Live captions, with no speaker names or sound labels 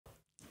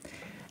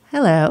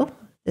Hello,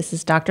 this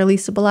is Dr.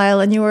 Lisa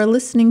Belisle, and you are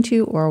listening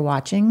to or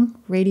watching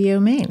Radio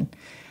Maine.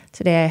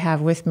 Today I have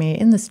with me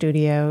in the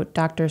studio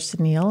Dr.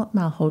 Sunil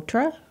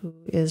Malhotra, who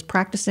is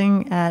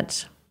practicing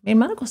at Maine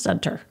Medical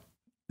Center.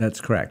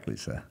 That's correct,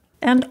 Lisa.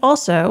 And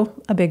also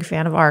a big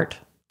fan of art,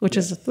 which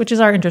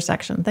is our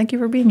intersection. Thank you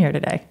for being here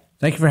today.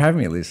 Thank you for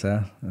having me,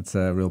 Lisa. It's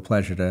a real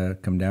pleasure to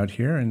come down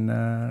here and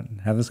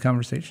have this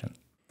conversation.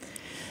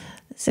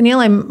 Sunil,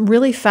 I'm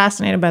really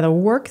fascinated by the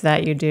work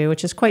that you do,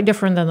 which is quite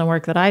different than the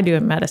work that I do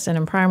in medicine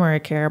and primary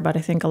care, but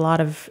I think a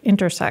lot of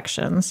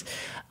intersections.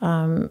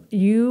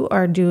 You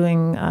are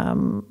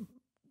doing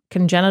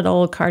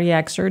congenital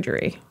cardiac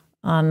surgery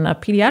on a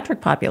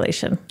pediatric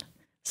population.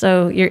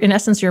 So in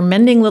essence, you're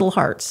mending little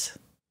hearts.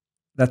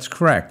 That's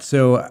correct.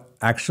 So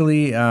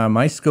actually,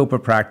 my scope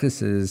of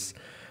practice is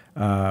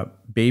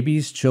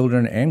babies,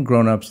 children, and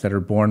grown-ups that are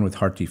born with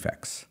heart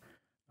defects.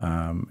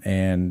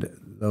 And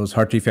those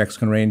heart defects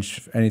can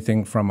range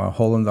anything from a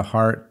hole in the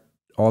heart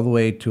all the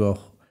way to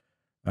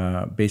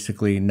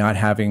basically not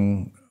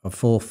having a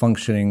full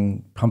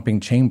functioning pumping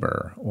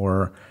chamber,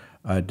 or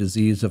a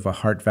disease of a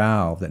heart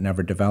valve that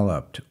never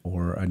developed,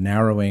 or a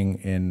narrowing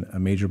in a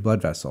major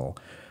blood vessel.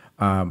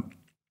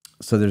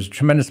 So there's a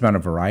tremendous amount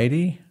of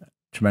variety,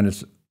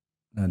 tremendous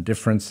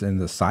difference in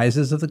the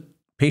sizes of the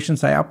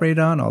patients I operate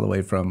on, all the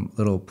way from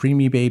little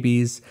preemie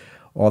babies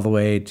all the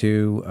way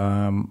to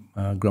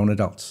grown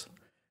adults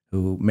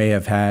who may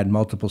have had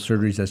multiple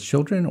surgeries as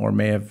children, or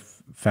may have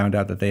found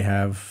out that they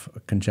have a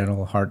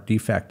congenital heart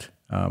defect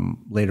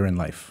later in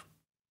life.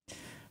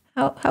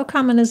 How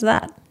common is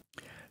that?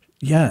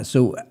 Yeah,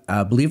 so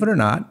believe it or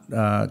not,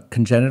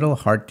 congenital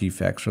heart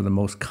defects are the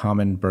most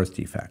common birth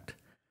defect.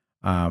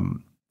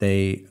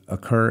 They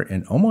occur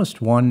in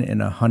almost 1 in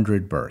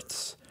 100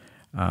 births.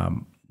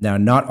 Now,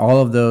 not all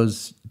of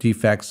those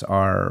defects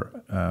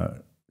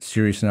are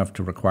serious enough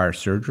to require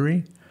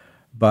surgery,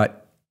 but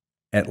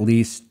at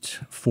least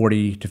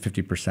 40 to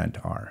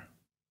 50% are.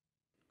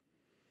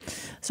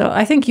 So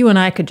I think you and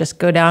I could just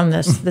go down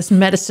this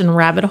medicine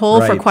rabbit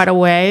hole for quite a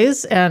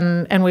ways,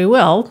 and we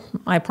will,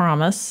 I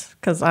promise,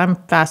 because I'm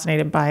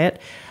fascinated by it.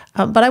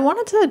 But I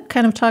wanted to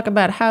kind of talk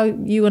about how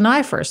you and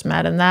I first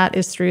met, and that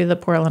is through the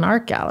Portland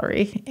Art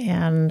Gallery.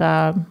 And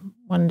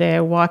one day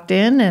I walked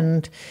in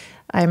and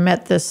I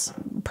met this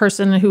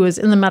person who was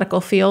in the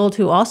medical field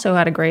who also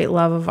had a great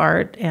love of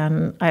art.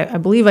 And I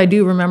believe I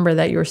do remember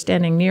that you were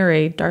standing near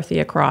a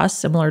Dorothea cross,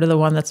 similar to the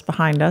one that's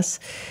behind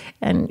us.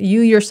 And you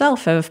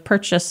yourself have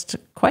purchased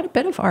quite a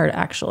bit of art,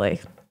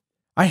 actually.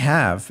 I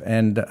have.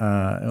 And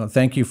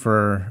thank you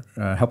for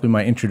helping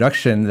my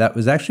introduction. That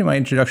was actually my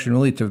introduction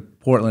really to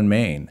Portland,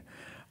 Maine.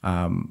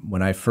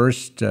 When I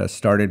first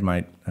started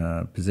my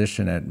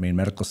position at Maine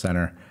Medical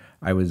Center,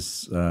 I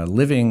was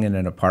living in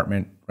an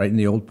apartment right in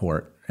the Old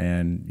Port,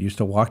 and used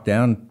to walk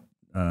down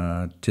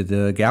to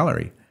the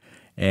gallery.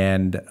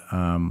 And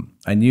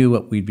I knew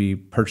that we'd be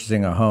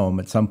purchasing a home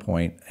at some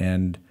point,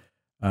 and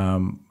I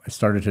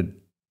started to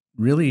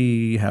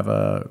really have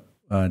a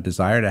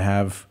desire to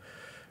have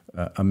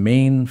a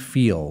Maine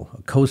feel,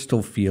 a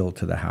coastal feel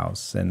to the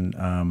house. And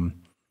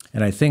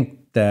I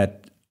think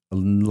that a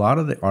lot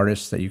of the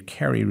artists that you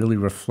carry really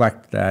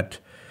reflect that,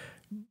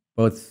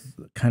 both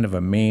kind of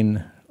a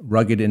Maine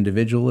rugged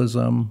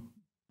individualism,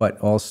 but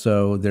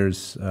also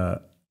there's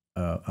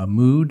a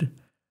mood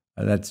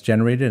that's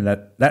generated, and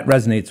that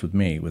resonates with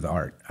me with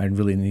art. I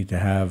really need to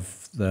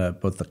have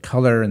both the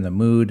color and the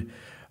mood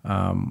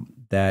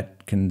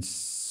that can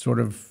sort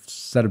of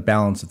set a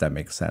balance, if that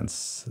makes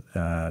sense.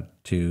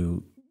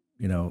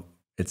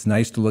 It's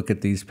nice to look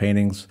at these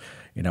paintings.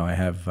 I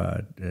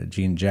have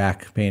Jean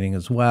Jack painting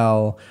as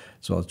well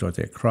as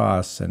Dorothea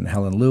Cross and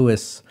Helen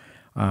Lewis,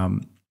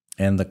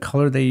 and the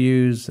color they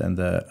use and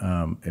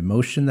the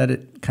emotion that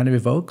it kind of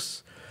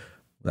evokes,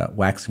 without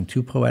waxing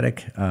too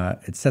poetic,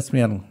 it sets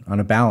me on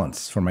a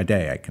balance for my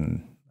day.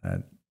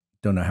 I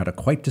don't know how to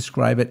quite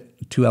describe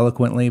it too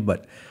eloquently,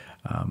 but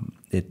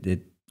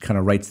it kind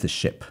of rights the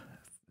ship,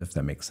 if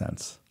that makes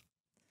sense.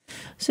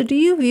 So do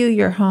you view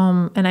your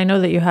home, and I know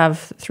that you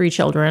have 3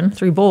 children,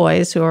 3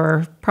 boys who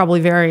are probably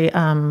very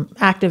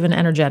active and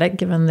energetic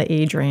given the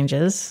age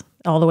ranges,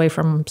 all the way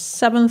from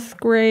 7th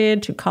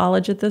grade to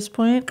college at this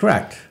point?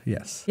 Correct,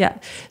 yes. Yeah.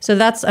 So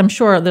I'm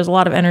sure there's a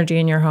lot of energy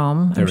in your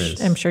home. There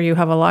is. I'm sure you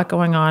have a lot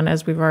going on,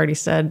 as we've already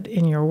said,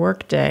 in your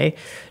work day.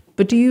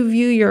 But do you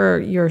view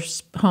your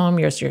home,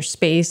 your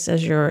space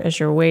as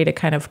your way to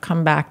kind of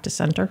come back to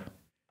center?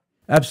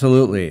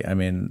 Absolutely. I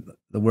mean,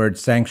 the word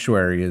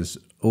sanctuary is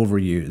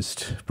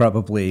overused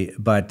probably,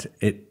 but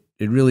it's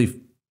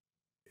really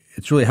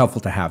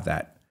helpful to have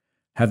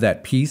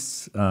that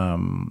peace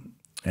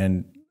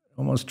and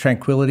almost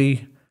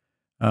tranquility,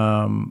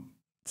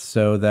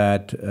 so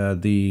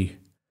that the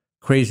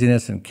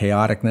craziness and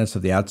chaoticness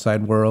of the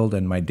outside world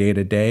and my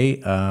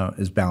day-to-day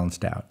is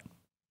balanced out.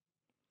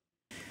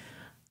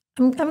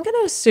 I'm going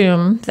to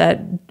assume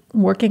that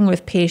working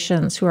with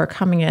patients who are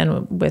coming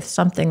in with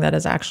something that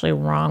is actually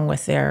wrong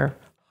with their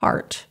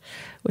heart,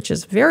 which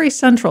is very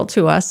central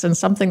to us and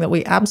something that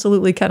we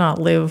absolutely cannot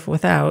live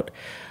without,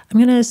 I'm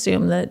going to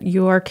assume that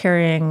you're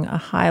carrying a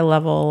high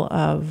level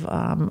of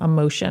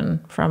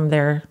emotion from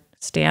their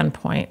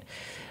standpoint.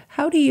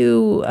 How do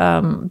you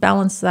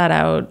balance that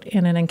out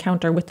in an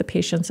encounter with the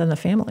patients and the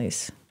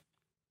families?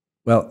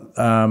 Well,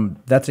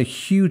 that's a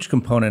huge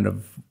component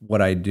of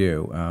what I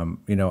do.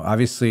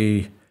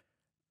 Obviously,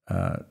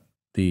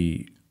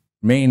 the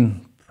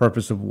main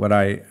purpose of what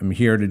I am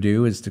here to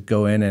do is to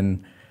go in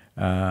and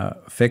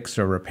fix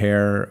or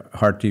repair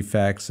heart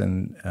defects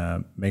and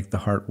make the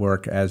heart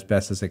work as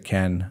best as it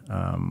can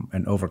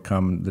and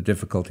overcome the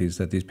difficulties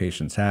that these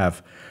patients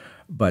have.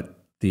 But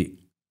the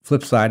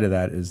flip side of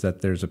that is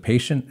that there's a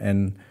patient,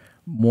 and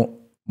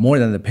more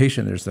than the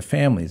patient, there's the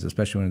families,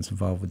 especially when it's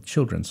involved with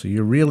children. So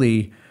you're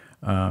really,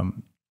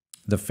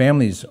 the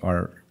families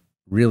are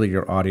really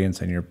your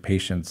audience and your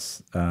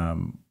patients,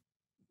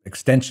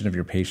 extension of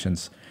your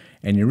patients,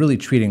 and you're really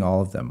treating all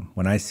of them.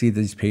 When I see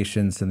these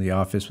patients in the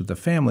office with the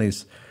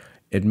families,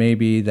 it may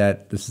be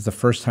that this is the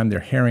first time they're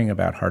hearing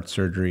about heart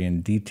surgery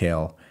in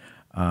detail.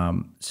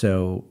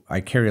 So I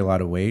carry a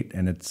lot of weight,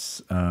 and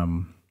it's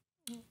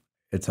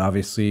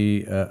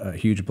obviously a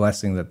huge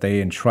blessing that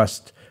they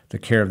entrust the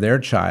care of their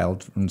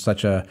child in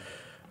such a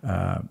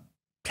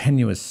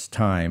tenuous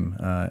time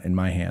in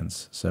my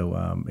hands.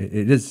 So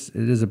it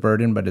is a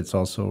burden, but it's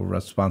also a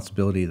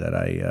responsibility that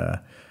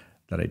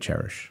I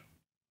cherish.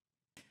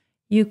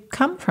 You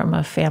come from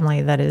a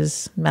family that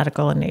is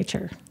medical in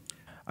nature.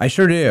 I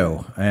sure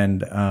do.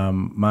 And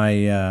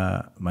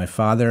my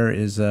father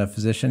is a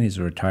physician. He's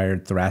a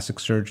retired thoracic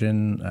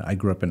surgeon. I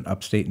grew up in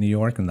upstate New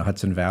York in the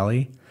Hudson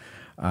Valley.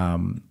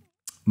 Both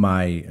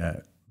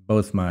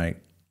my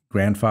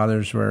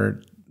grandfathers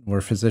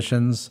were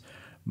physicians.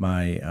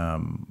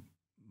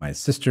 My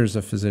sister's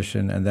a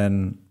physician, and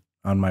then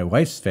on my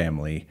wife's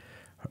family,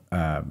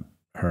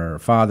 her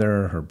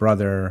father, her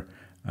brother,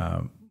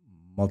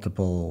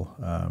 multiple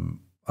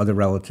other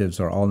relatives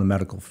are all in the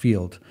medical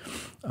field.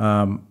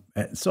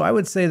 So I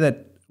would say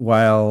that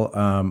while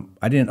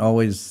I didn't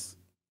always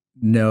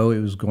know it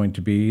was going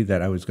to be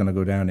that I was going to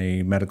go down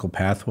a medical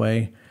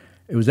pathway,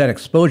 it was that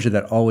exposure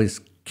that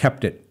always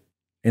kept it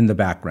in the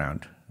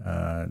background.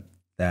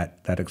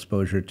 That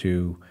exposure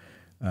to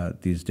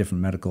these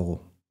different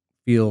medical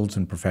fields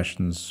and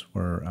professions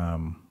were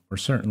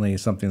certainly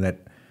something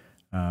that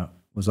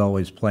was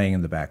always playing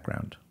in the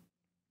background.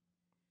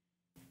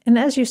 And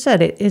as you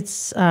said,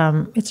 it's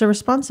a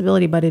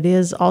responsibility, but it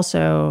is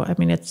also,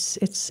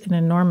 it's an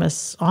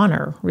enormous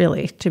honor,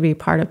 really, to be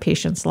part of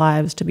patients'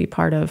 lives, to be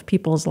part of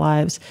people's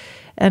lives.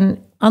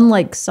 And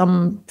unlike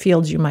some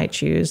fields you might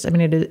choose,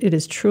 it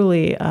is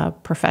truly a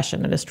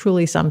profession. It is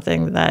truly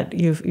something that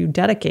you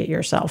dedicate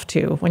yourself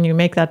to when you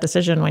make that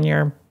decision when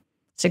you're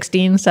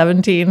 16,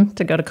 17,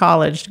 to go to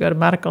college, to go to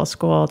medical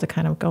school, to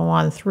kind of go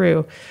on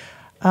through.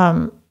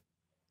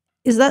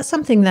 Is that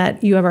something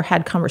that you ever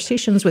had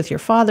conversations with your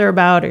father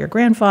about, or your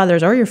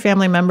grandfathers, or your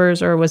family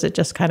members, or was it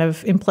just kind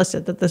of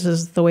implicit that this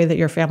is the way that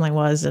your family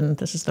was and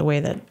this is the way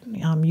that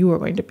you were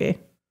going to be?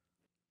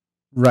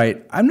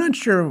 Right. I'm not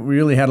sure we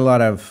really had a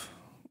lot of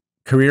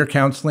career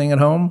counseling at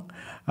home.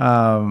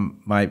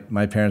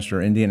 My parents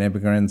were Indian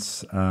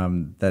immigrants,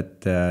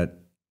 that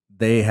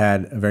they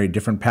had a very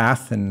different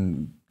path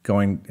in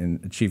going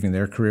and achieving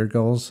their career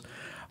goals.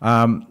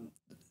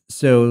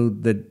 So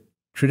the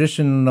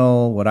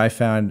traditional, what I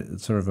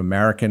found, sort of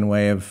American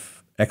way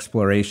of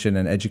exploration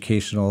and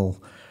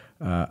educational,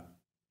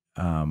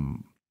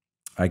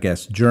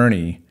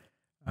 journey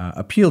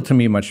appealed to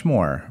me much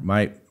more.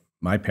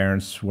 My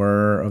parents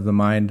were of the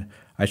mind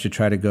I should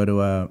try to go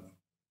to a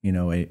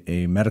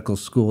medical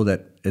school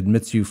that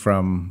admits you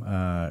from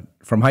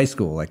high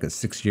school, like a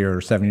 6-year or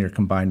 7-year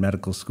combined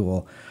medical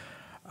school.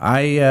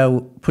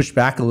 I pushed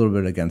back a little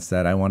bit against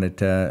that. I wanted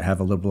to have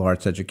a liberal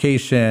arts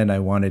education. I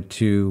wasn't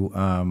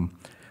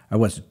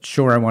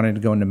sure I wanted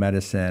to go into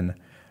medicine.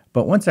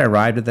 But once I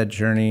arrived at that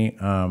journey,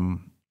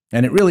 and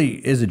it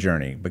really is a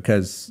journey,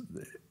 because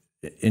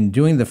in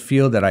doing the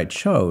field that I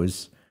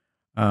chose,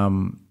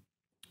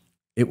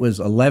 it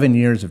was 11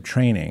 years of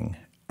training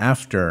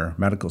after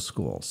medical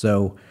school.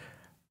 So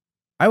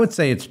I would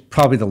say it's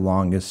probably the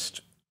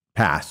longest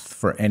path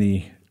for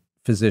any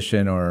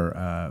physician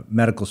or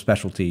medical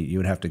specialty you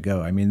would have to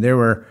go. There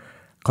were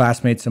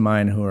classmates of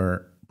mine who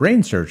are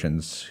brain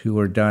surgeons who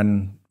were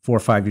done 4 or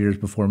 5 years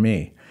before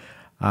me.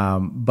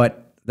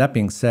 But that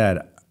being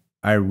said,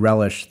 I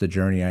relish the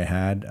journey I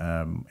had,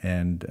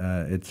 and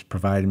it's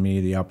provided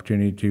me the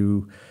opportunity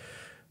to,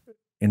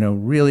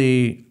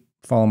 really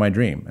follow my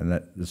dream, and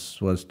that this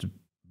was to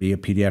be a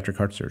pediatric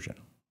heart surgeon.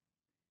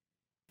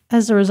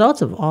 As a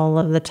result of all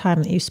of the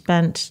time that you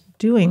spent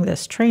doing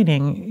this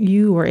training,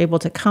 you were able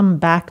to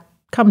come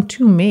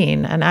to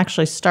Maine and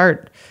actually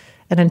start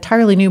an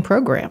entirely new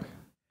program.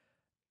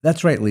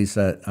 That's right,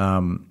 Lisa.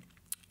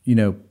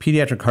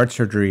 Pediatric heart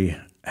surgery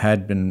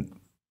had been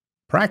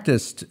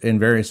practiced in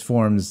various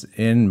forms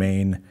in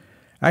Maine,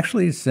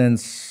 actually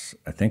since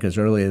I think as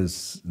early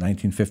as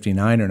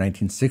 1959 or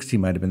 1960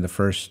 might have been the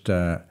first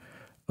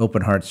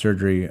open heart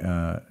surgery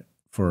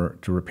to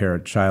repair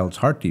a child's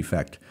heart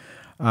defect.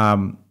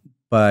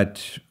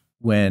 But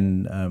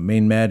when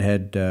Maine Med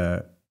had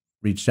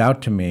reached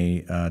out to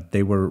me,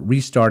 they were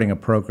restarting a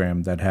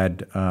program that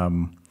had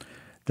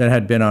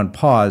been on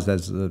pause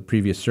as the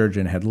previous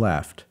surgeon had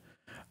left.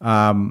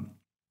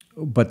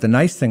 But the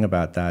nice thing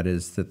about that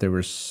is that there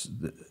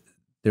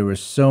were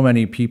so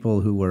many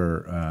people who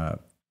were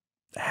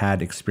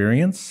had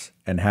experience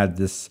and had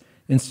this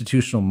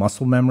institutional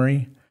muscle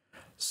memory,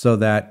 so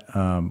that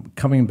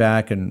coming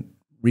back and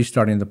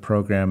restarting the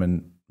program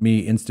and me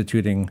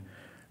instituting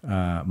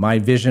my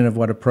vision of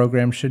what a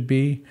program should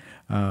be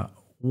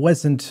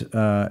wasn't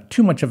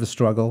too much of a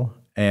struggle,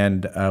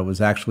 and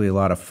was actually a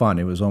lot of fun.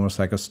 It was almost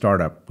like a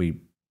startup.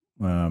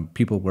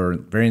 People were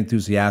very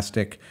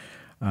enthusiastic,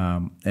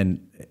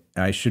 and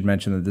I should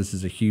mention that this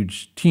is a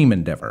huge team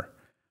endeavor.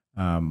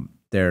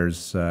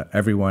 There's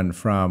everyone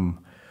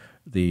from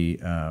the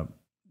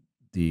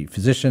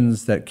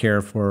physicians that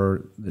care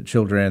for the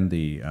children,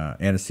 the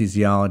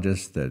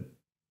anesthesiologists, the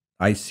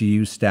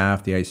ICU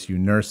staff, the ICU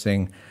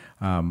nursing.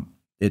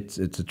 It's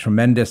a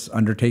tremendous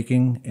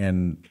undertaking,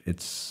 and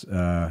it's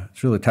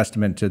really a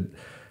testament to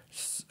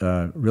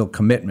real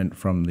commitment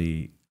from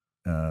the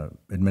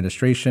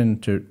administration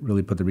to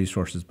really put the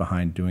resources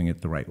behind doing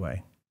it the right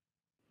way.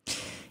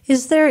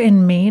 Is there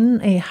in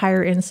Maine a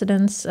higher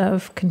incidence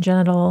of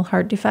congenital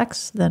heart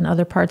defects than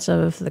other parts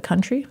of the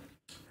country?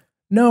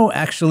 No,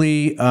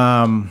 actually,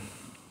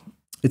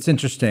 it's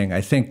interesting. I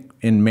think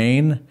in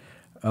Maine,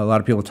 a lot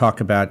of people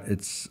talk about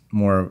it's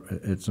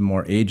a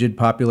more aged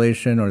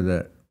population, or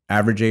the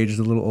average age is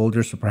a little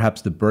older, so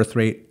perhaps the birth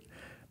rate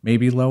may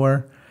be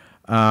lower.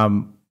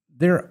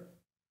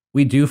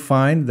 We do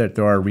find that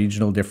there are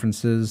regional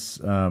differences.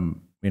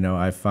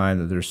 I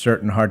find that there's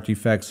certain heart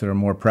defects that are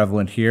more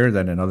prevalent here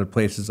than in other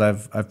places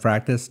I've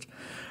practiced.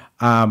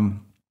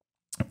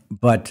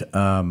 But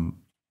I'm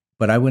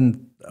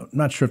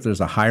not sure if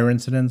there's a higher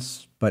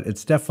incidence, but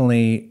it's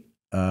definitely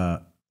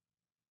a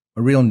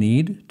real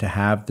need to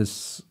have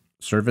this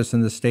service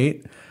in the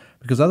state,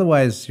 because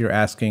otherwise you're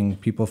asking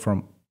people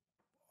from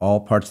all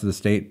parts of the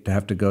state to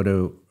have to go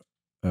to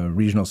a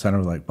regional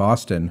center like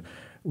Boston,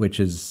 which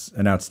is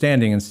an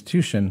outstanding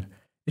institution.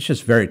 It's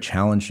just very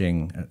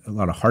challenging, a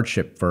lot of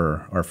hardship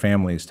for our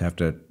families to have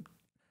to,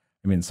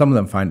 some of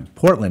them find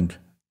Portland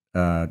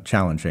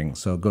challenging.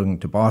 So going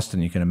to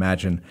Boston, you can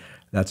imagine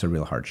that's a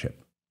real hardship.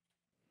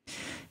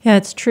 Yeah,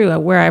 it's true.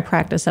 Where I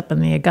practice up in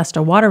the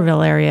Augusta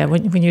Waterville area,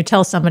 when you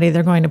tell somebody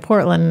they're going to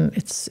Portland,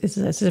 it's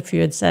as if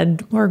you had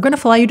said, "We're going to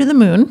fly you to the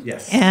moon."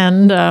 Yes.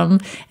 And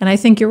I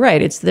think you're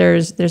right.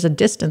 There's a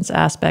distance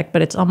aspect,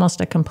 but it's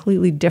almost a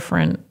completely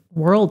different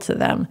world to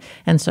them.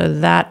 And so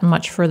that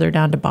much further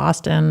down to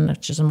Boston,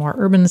 which is a more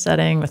urban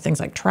setting with things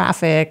like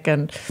traffic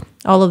and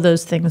all of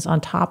those things on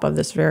top of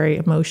this very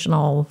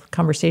emotional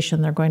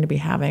conversation they're going to be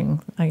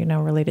having,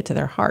 related to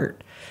their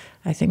heart.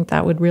 I think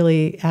that would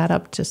really add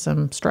up to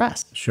some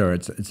stress. Sure.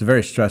 It's a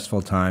very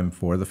stressful time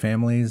for the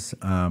families,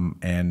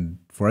 and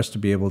for us to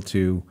be able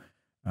to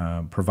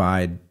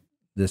provide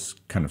this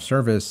kind of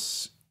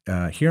service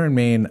here in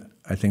Maine,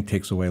 I think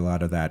takes away a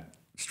lot of that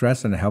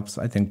stress, and it helps,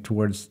 I think,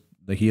 towards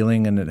the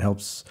healing, and it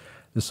helps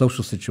the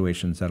social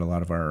situations that a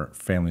lot of our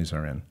families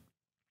are in.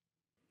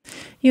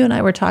 You and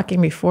I were talking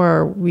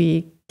before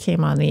we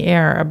came on the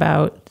air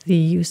about the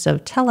use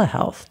of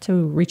telehealth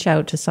to reach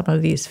out to some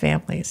of these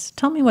families.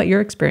 Tell me what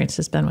your experience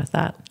has been with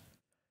that.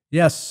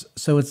 Yes.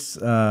 So it's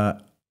an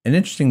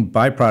interesting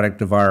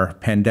byproduct of our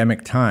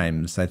pandemic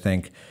times, I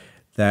think,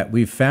 that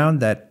we've found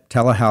that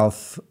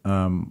telehealth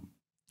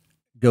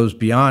goes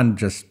beyond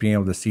just being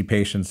able to see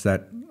patients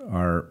that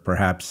are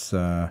perhaps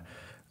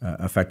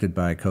affected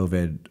by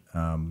COVID.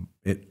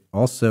 It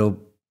also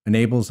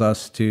enables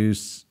us to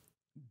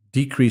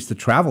decrease the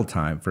travel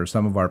time for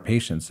some of our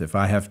patients. If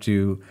I have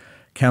to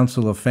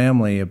counsel a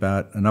family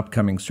about an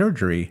upcoming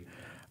surgery,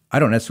 I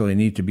don't necessarily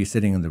need to be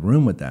sitting in the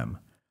room with them.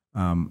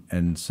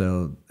 And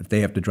so if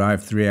they have to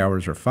drive 3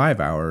 hours or 5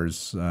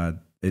 hours,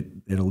 it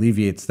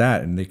alleviates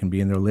that, and they can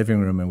be in their living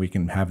room and we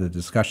can have the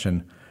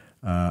discussion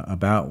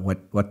about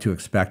what to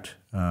expect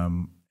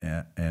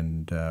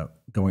and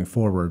going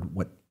forward,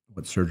 what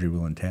surgery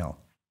will entail.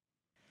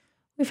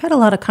 We've had a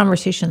lot of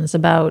conversations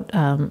about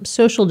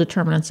social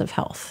determinants of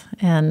health,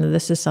 and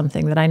this is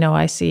something that I know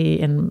I see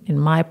in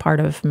my part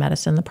of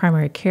medicine, the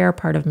primary care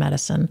part of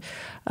medicine,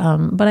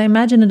 but I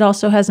imagine it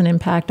also has an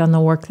impact on the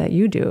work that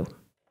you do.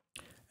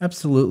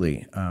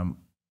 Absolutely.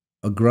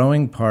 A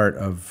growing part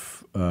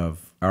of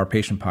our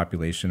patient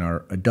population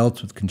are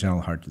adults with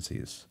congenital heart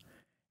disease,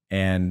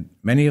 and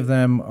many of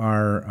them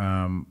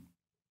are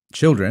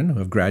children who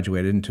have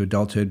graduated into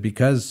adulthood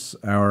because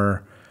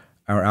our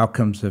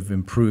outcomes have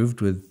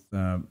improved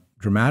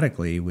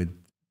dramatically with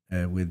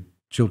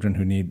children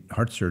who need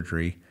heart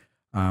surgery,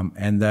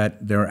 and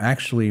that there are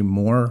actually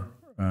more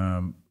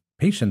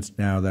patients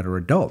now that are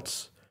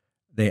adults.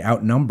 They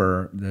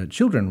outnumber the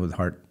children with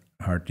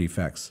heart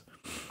defects.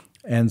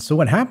 And so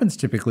what happens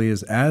typically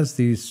is as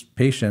these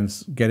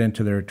patients get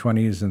into their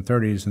 20s and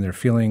 30s and they're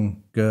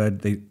feeling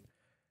good,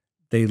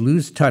 they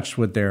lose touch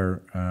with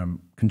their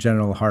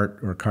congenital heart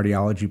or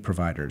cardiology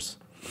providers.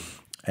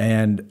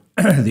 And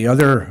the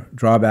other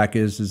drawback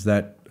is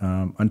that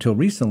until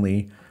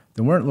recently,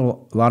 there weren't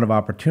a lot of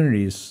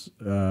opportunities.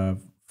 There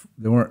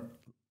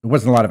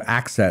wasn't a lot of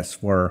access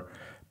for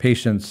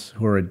patients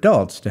who are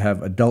adults to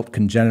have adult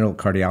congenital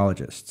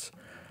cardiologists.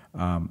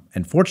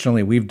 And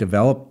fortunately, we've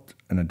developed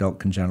an adult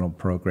congenital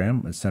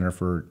program, a Center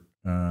for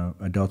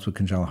Adults with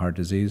Congenital Heart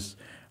Disease,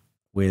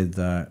 with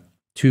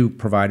 2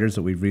 providers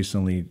that we've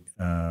recently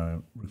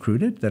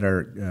recruited that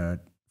are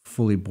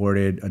fully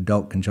boarded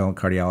adult congenital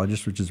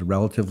cardiologists, which is a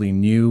relatively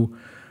new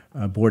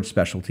board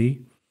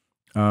specialty,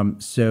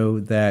 so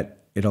that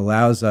it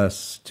allows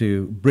us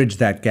to bridge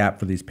that gap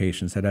for these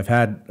patients that have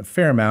had a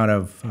fair amount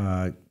of,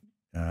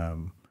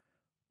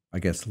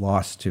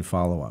 loss to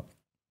follow-up.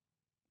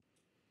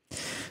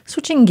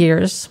 Switching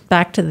gears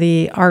back to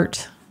the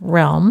art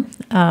realm,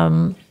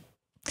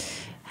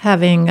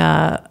 having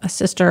a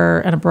sister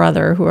and a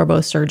brother who are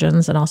both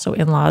surgeons and also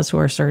in-laws who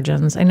are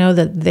surgeons, I know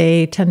that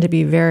they tend to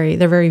be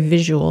they're very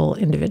visual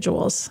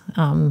individuals.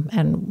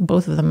 And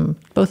both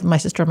of my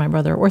sister and my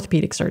brother are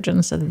orthopedic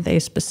surgeons, so that they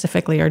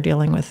specifically are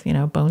dealing with,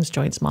 bones,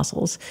 joints,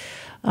 muscles.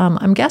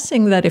 I'm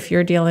guessing that if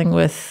you're dealing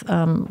with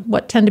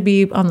what tend to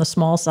be on the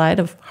small side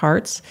of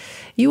hearts,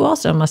 you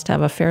also must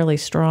have a fairly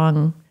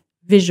strong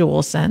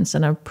visual sense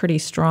and a pretty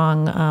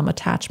strong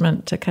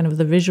attachment to kind of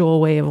the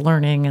visual way of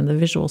learning and the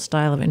visual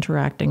style of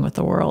interacting with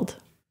the world.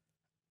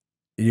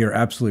 You're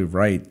absolutely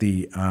right.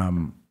 The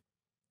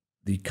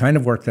kind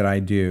of work that I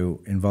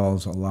do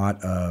involves a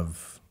lot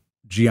of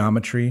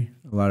geometry,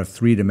 a lot of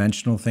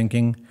three-dimensional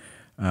thinking.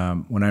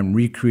 When I'm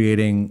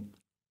recreating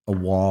a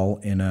wall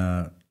in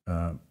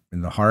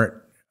the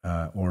heart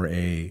or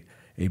a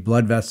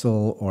blood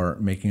vessel or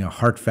making a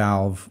heart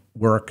valve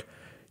work,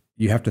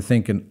 you have to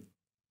think in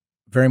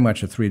very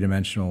much a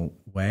three-dimensional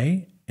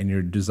way, and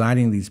you're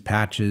designing these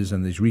patches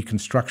and these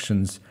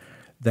reconstructions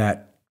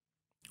that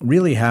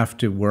really have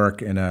to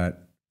work in an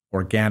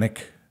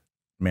organic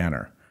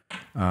manner.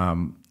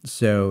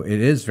 So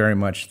it is very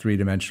much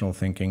three-dimensional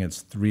thinking.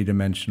 It's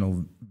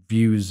three-dimensional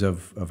views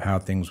of how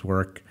things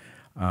work,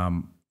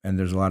 and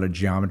there's a lot of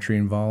geometry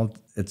involved.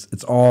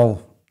 It's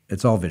all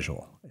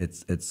visual.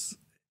 It's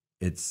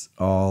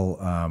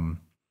all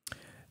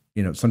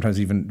sometimes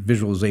even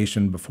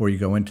visualization before you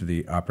go into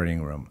the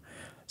operating room.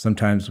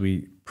 Sometimes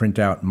we print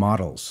out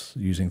models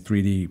using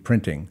 3D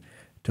printing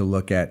to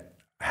look at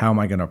how am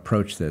I going to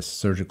approach this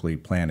surgically,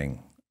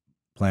 planning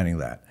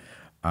that.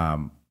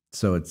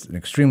 So it's an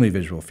extremely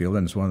visual field,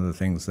 and it's one of the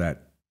things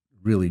that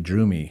really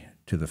drew me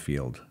to the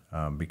field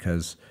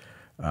because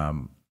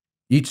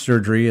each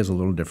surgery is a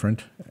little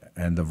different,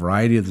 and the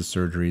variety of the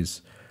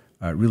surgeries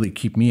really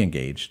keep me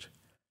engaged.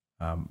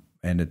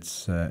 And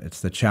it's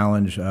the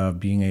challenge of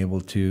being able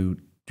to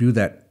do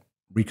that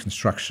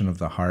reconstruction of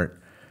the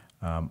heart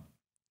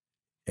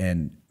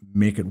and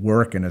make it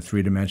work in a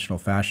three-dimensional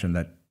fashion.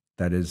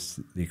 That is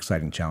the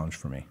exciting challenge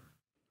for me.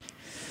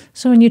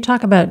 So when you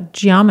talk about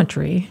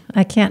geometry,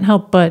 I can't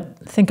help but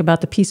think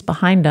about the piece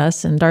behind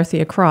us and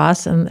Dorothea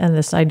Cross and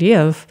this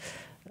idea of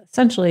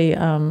essentially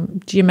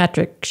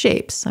geometric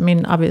shapes. I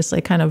mean,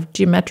 obviously kind of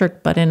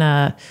geometric, but in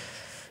a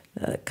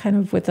kind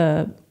of with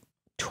a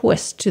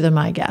twist to them,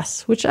 I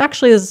guess, which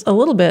actually is a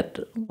little bit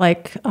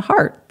like a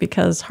heart,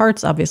 because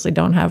hearts obviously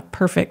don't have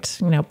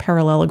perfect,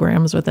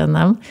 parallelograms within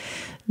them.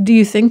 Do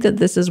you think that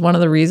this is one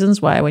of the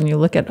reasons why when you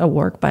look at a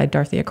work by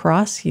Dorothea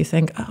Cross, you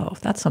think, oh,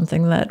 that's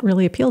something that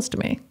really appeals to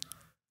me?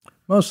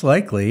 Most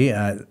likely.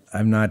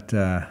 I'm not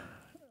good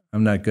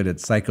at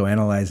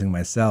psychoanalyzing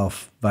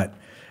myself, but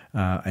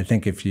I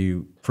think if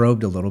you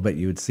probed a little bit,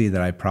 you would see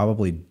that I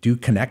probably do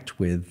connect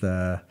with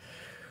the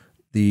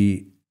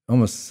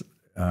almost,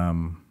 I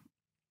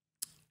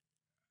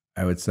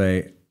would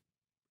say,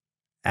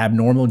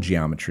 abnormal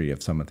geometry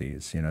of some of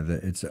these.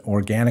 It's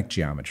organic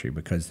geometry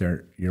because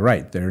you're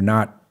right, they're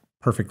not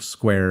perfect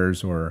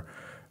squares or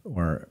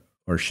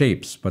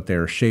shapes, but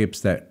they're shapes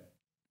that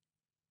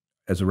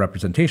as a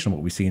representation of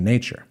what we see in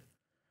nature.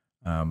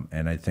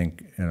 And I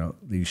think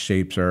these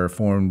shapes are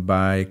formed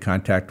by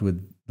contact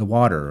with the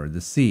water or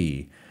the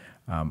sea,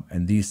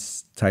 and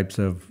these types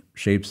of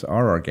shapes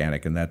are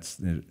organic, and that's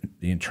the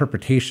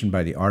interpretation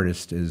by the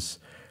artist is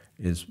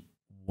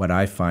what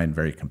I find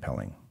very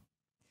compelling.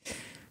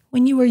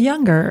 When you were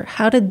younger,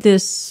 how did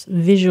this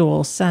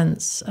visual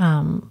sense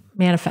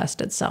manifest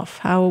itself?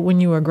 How,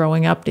 when you were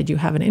growing up, did you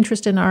have an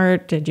interest in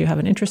art? Did you have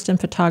an interest in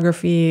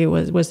photography?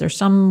 Was there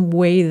some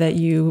way that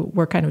you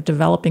were kind of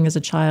developing as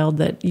a child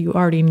that you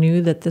already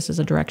knew that this is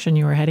a direction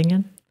you were heading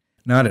in?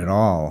 Not at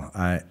all.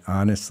 I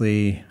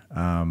honestly,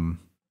 I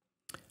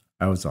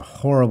was a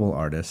horrible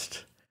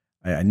artist.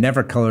 I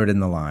never colored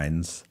in the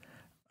lines.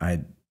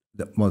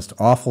 The most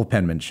awful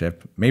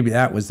penmanship. Maybe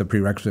that was the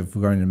prerequisite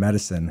for going to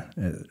medicine,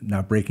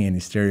 not breaking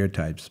any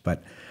stereotypes.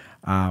 But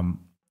I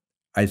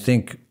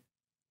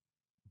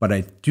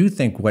do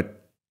think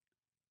what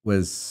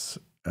was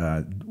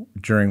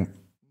during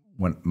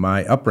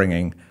my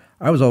upbringing,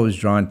 I was always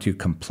drawn to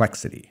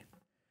complexity.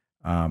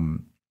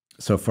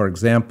 So, for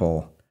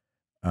example,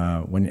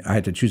 when I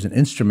had to choose an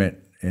instrument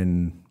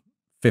in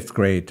 5th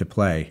grade to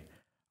play,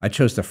 I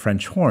chose the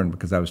French horn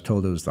because I was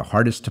told it was the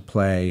hardest to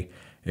play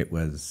It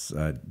was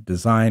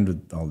designed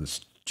with all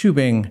this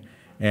tubing,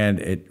 and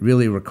it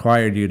really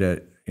required you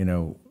to,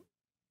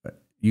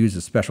 use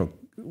a special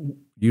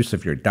use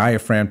of your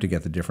diaphragm to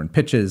get the different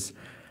pitches.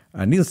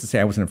 Needless to say,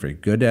 I wasn't very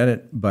good at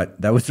it,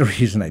 but that was the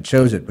reason I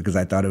chose it, because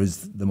I thought it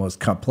was the most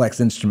complex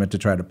instrument to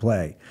try to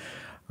play.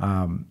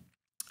 I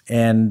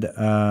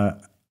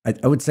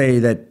would say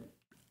that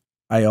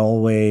I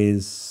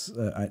always,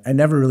 I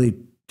never really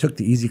took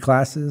the easy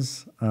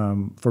classes,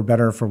 for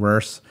better or for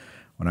worse.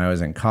 When I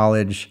was in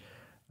college,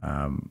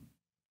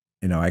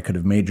 I could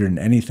have majored in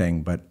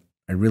anything, but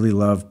I really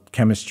loved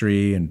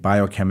chemistry and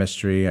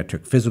biochemistry. I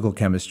took physical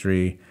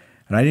chemistry,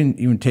 and I didn't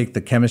even take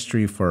the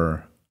chemistry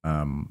for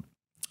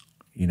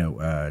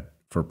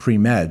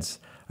pre-meds.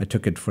 I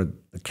took it for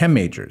the chem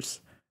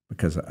majors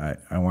because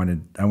I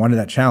wanted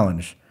that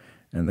challenge.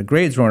 And the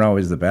grades weren't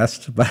always the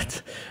best,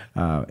 but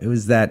it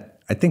was that,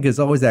 I think it's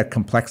always that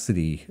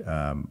complexity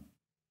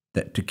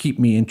that to keep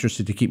me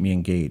interested, to keep me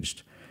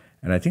engaged.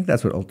 And I think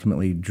that's what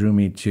ultimately drew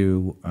me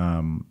to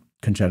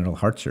congenital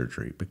heart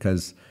surgery,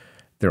 because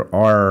there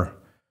are,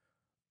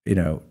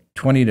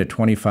 20 to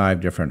 25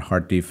 different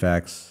heart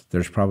defects.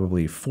 There's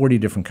probably 40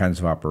 different kinds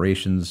of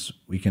operations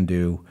we can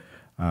do.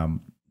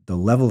 The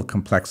level of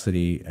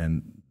complexity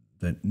and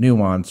the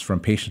nuance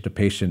from patient to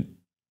patient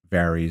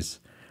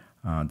varies.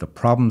 The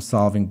problem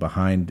solving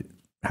behind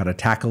how to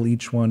tackle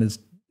each one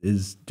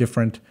is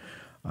different.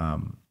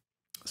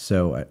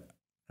 So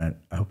I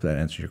hope that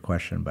answers your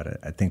question,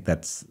 but I think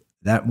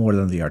that more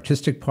than the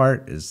artistic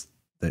part is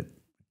the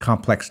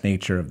complex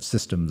nature of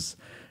systems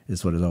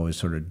is what has always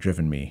sort of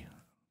driven me.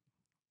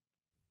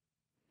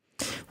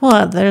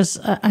 Well,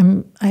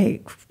 I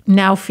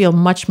now feel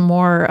much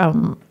more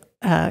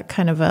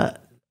kind of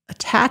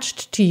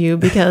attached to you,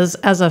 because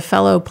as a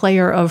fellow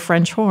player of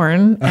French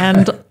horn,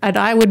 and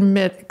I would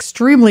admit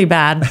extremely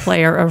bad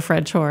player of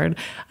French horn,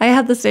 I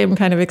had the same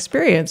kind of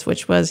experience,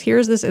 which was,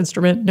 here's this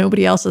instrument,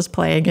 nobody else is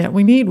playing it,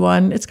 we need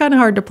one, it's kind of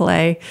hard to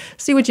play,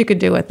 see what you could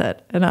do with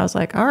it. And I was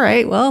like, all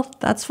right, well,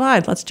 that's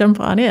fine, let's jump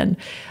on in.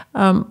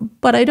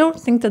 But I don't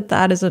think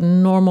that is a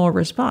normal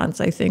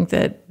response. I think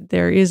that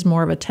there is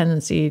more of a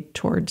tendency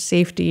towards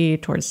safety,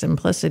 towards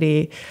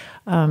simplicity.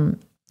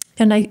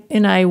 And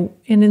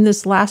in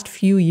this last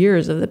few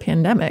years of the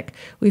pandemic,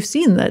 we've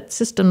seen that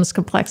systems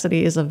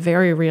complexity is a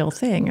very real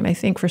thing. And I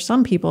think for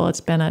some people,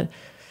 it's been a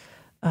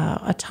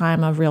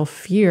time of real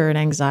fear and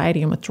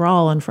anxiety and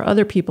withdrawal. And for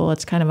other people,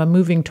 it's kind of a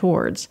moving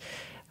towards.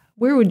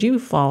 Where would you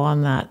fall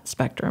on that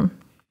spectrum?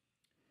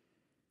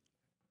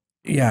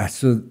 Yeah,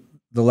 so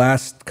the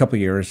last couple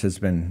of years has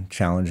been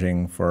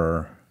challenging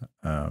for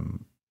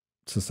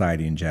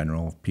society in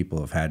general. People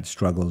have had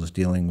struggles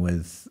dealing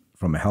with,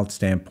 from a health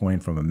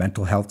standpoint, from a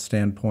mental health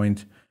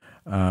standpoint.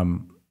 I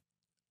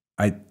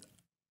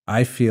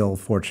feel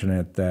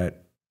fortunate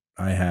that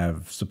I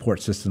have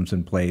support systems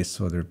in place,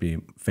 whether it be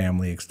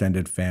family,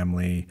 extended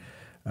family,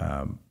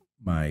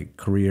 my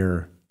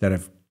career, that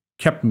have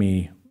kept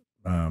me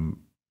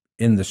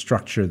in the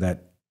structure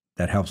that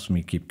helps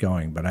me keep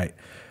going. But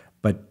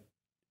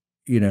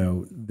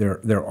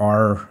there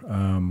are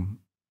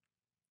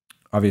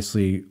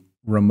obviously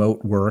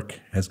remote work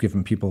has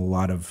given people a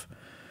lot of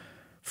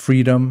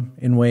freedom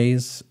in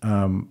ways,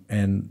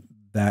 and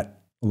that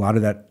a lot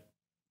of that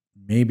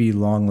may be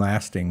long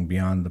lasting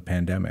beyond the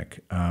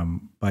pandemic.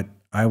 But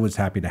I was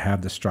happy to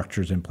have the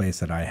structures in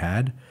place that I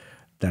had,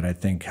 that I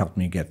think helped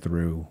me get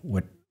through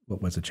what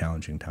was a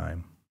challenging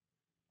time.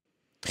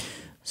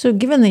 So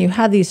given that you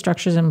had these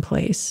structures in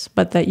place,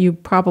 but that you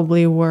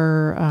probably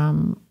were,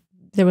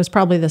 there was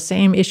probably the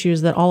same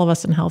issues that all of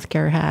us in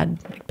healthcare had.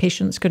 Like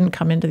patients couldn't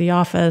come into the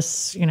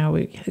office.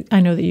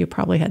 I know that you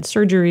probably had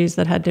surgeries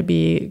that had to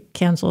be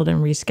canceled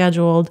and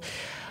rescheduled.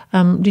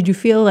 Did you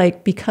feel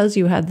like, because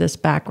you had this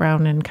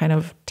background in kind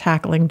of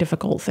tackling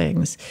difficult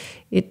things,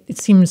 it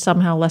seemed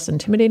somehow less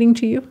intimidating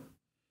to you?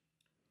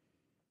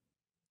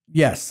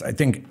 Yes, I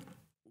think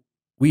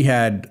we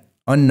had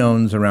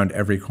unknowns around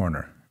every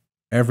corner.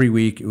 Every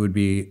week it would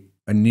be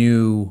a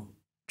new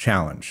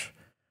challenge.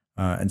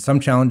 And some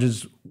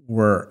challenges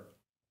were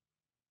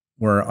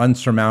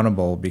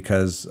unsurmountable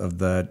because of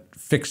the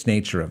fixed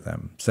nature of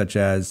them, such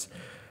as,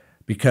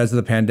 because of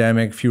the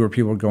pandemic, fewer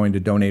people were going to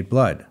donate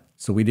blood.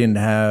 So we didn't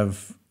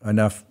have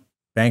enough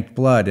banked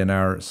blood in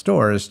our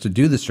stores to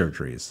do the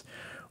surgeries.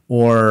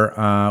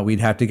 Or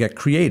we'd have to get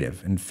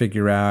creative and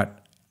figure out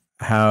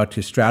how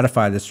to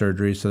stratify the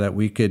surgery so that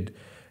we could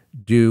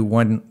do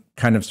one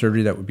kind of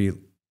surgery that would be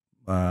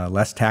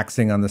less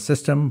taxing on the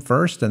system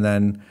first, and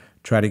then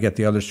try to get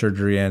the other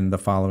surgery in the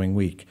following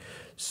week.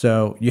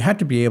 So you had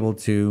to be able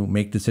to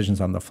make decisions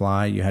on the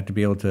fly. You had to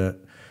be able to,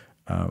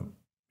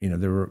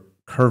 there were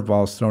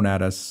curveballs thrown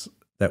at us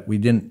that we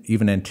didn't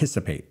even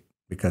anticipate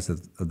because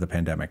of the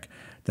pandemic,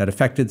 that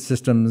affected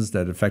systems,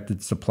 that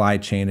affected supply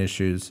chain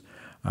issues.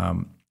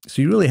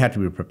 So you really had to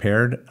be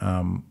prepared.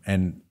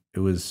 And it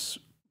was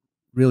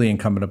really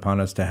incumbent upon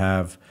us to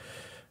have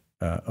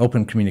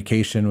open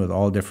communication with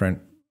all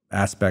different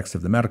aspects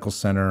of the medical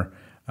center,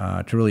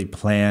 to really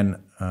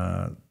plan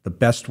the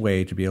best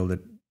way to be able to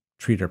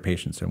treat our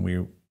patients. And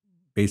we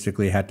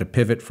basically had to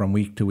pivot from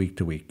week to week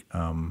to week.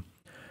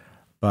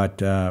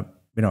 But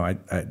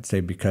I'd say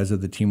because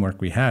of the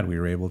teamwork we had, we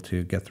were able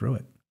to get through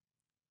it.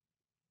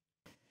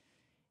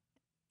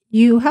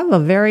 You have a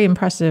very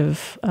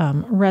impressive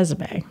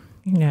resume.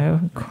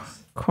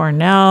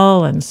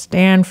 Cornell and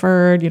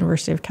Stanford,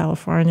 University of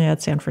California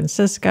at San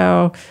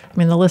Francisco. I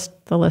mean, the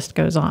list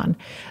goes on.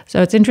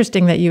 So it's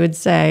interesting that you would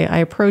say, I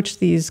approached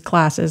these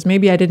classes.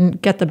 Maybe I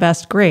didn't get the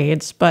best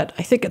grades, but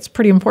I think it's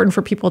pretty important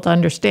for people to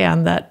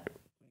understand that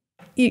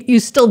you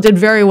still did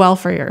very well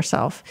for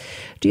yourself.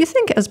 Do you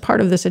think as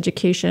part of this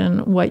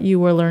education, what you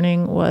were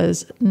learning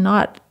was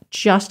not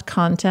just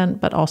content,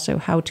 but also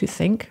how to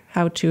think,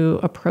 how to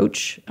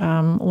approach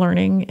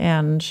learning,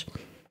 and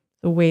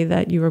the way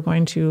that you were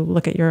going to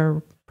look at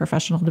your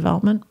professional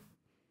development?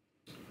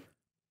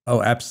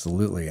 Oh,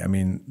 absolutely. I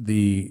mean,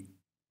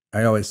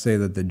 I always say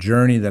that the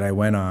journey that I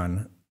went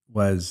on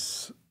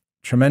was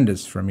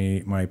tremendous for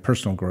me, my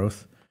personal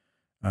growth.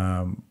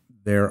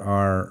 There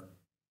are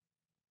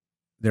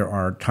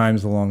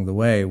times along the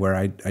way where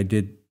I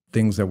did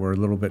things that were a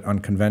little bit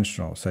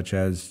unconventional, such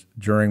as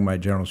during my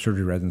general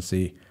surgery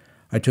residency,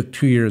 I took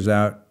 2 years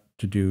out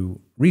to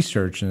do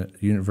research at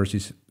the University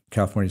of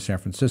California, San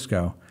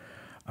Francisco,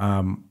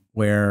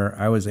 where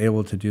I was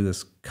able to do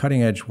this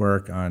cutting edge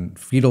work on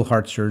fetal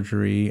heart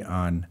surgery,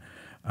 on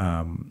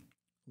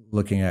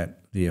looking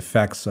at the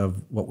effects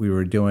of what we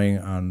were doing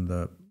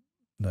on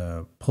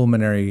the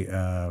pulmonary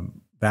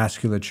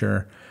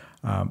vasculature,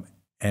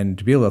 and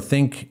to be able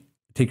to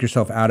take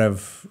yourself out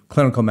of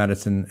clinical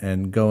medicine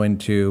and go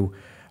into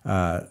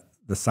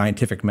the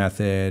scientific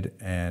method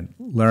and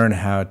learn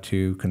how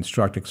to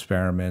construct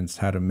experiments,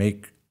 how to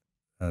make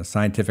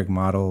scientific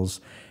models,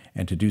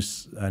 and to do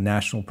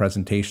national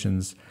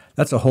presentations.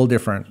 That's a whole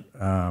different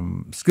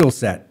skill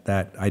set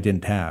that I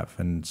didn't have.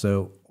 And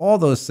so all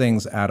those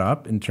things add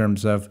up in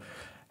terms of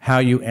how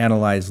you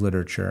analyze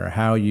literature,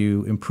 how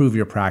you improve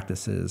your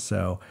practices.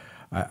 So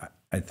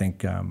I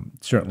think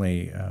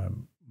certainly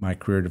my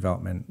career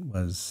development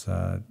was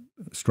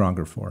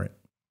stronger for it.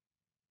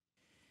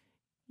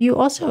 You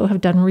also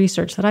have done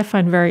research that I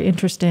find very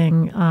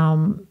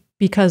interesting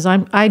because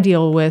I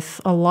deal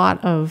with a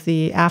lot of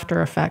the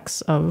after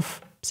effects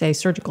of, say,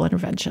 surgical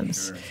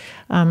interventions. Sure.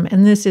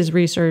 And this is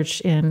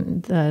research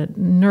in the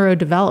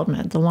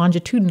neurodevelopment, the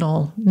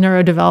longitudinal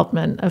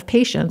neurodevelopment of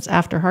patients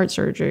after heart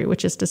surgery,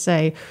 which is to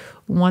say,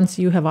 once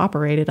you have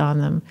operated on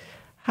them,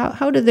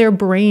 how do their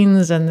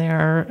brains and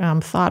their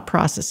thought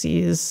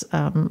processes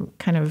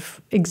kind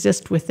of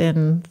exist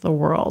within the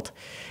world?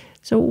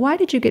 So why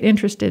did you get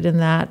interested in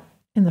that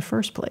in the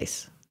first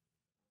place?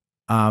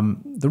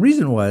 The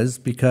reason was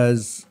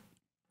because,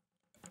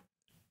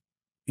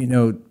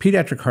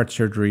 pediatric heart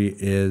surgery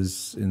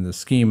is, in the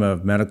scheme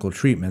of medical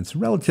treatments,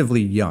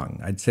 relatively young.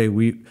 I'd say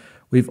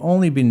we've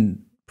only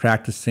been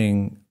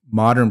practicing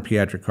modern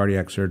pediatric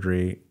cardiac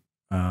surgery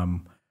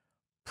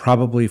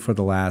probably for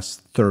the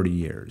last 30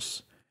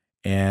 years.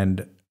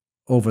 And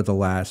over the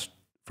last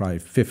probably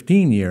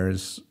 15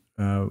 years,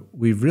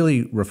 we've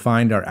really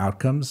refined our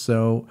outcomes.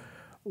 So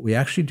we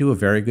actually do a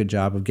very good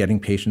job of getting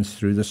patients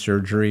through the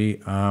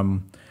surgery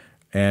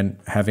and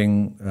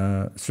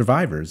having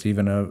survivors,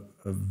 even a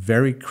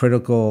very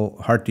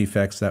critical heart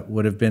defects that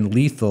would have been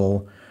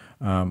lethal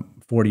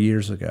 40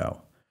 years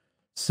ago.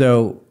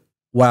 So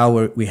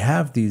while we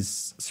have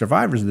these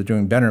survivors that are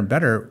doing better and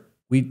better,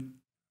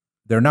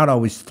 they're not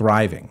always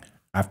thriving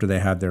after they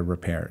have their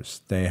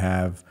repairs. They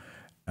have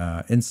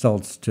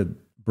insults to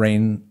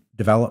brain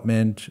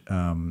development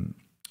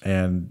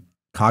and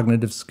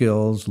cognitive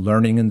skills,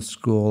 learning in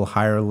school,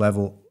 higher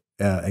level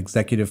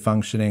executive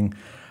functioning.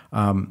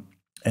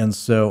 And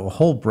so a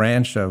whole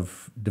branch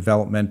of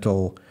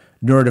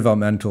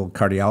neurodevelopmental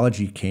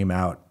cardiology came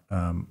out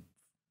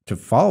to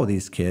follow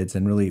these kids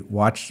and really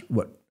watch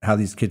how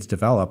these kids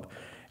develop.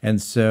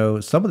 And so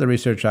some of the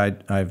research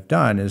I've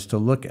done is to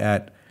look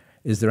at,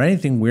 is there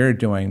anything we're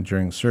doing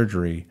during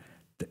surgery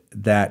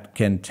that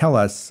can tell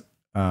us,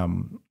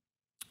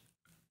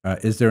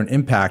 is there an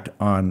impact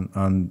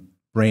on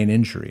brain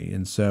injury?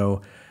 And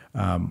so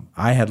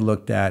I had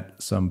looked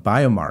at some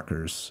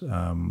biomarkers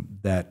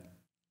that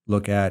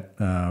look at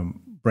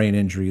brain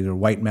injury, either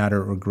white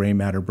matter or gray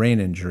matter brain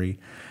injury.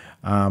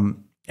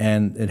 And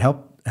it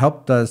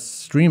helped us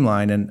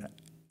streamline and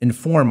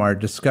inform our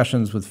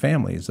discussions with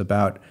families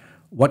about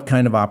what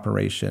kind of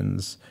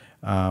operations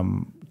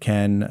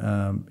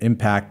can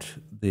impact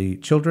the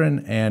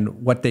children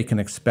and what they can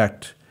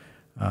expect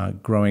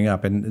growing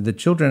up. And the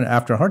children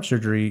after heart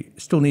surgery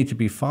still need to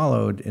be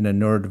followed in a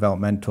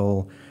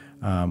neurodevelopmental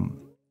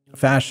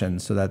fashion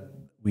so that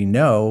we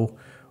know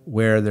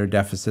where their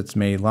deficits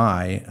may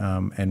lie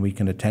and we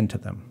can attend to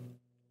them.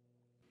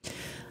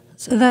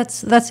 So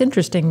that's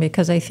interesting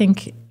because I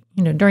think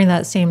during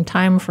that same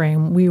time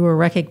frame we were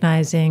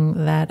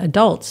recognizing that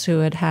adults who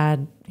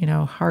had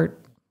heart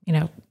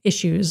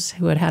issues,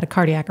 who had had a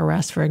cardiac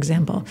arrest, for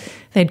example.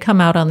 They'd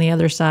come out on the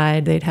other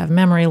side, they'd have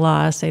memory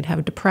loss, they'd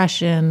have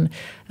depression.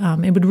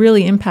 It would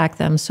really impact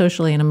them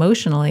socially and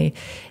emotionally.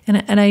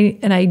 And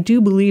I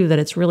do believe that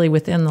it's really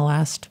within the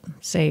last,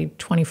 say,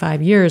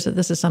 25 years that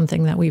this is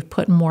something that we've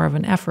put more of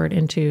an effort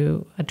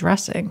into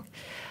addressing.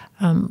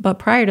 But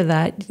prior to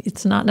that,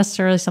 it's not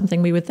necessarily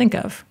something we would think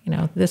of.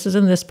 This is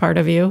in this part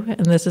of you,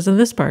 and this is in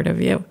this part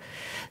of you.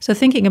 So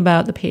thinking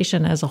about the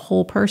patient as a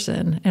whole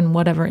person and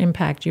whatever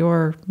impact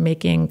you're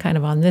making kind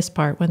of on this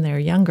part when they're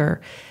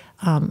younger,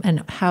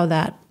 and how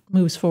that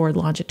moves forward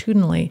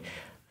longitudinally,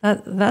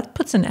 that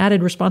puts an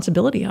added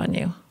responsibility on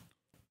you.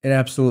 It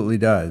absolutely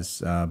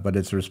does, but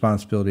it's a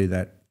responsibility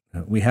that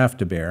we have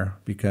to bear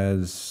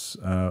because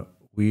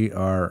we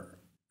are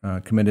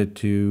committed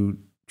to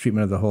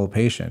treatment of the whole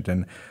patient.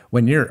 And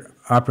when you're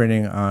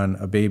operating on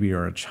a baby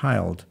or a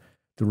child,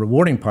 the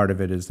rewarding part of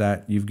it is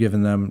that you've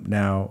given them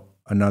now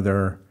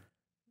another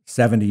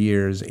 70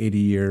 years, 80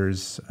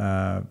 years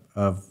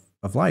of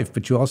life,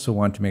 but you also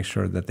want to make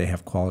sure that they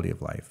have quality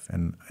of life.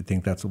 And I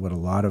think that's what a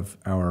lot of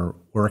our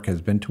work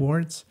has been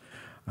towards,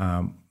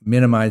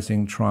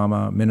 minimizing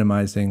trauma,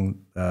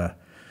 minimizing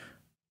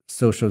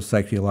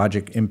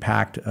socio-psychologic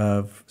impact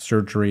of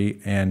surgery,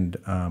 and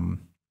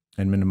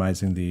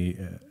minimizing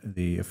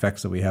the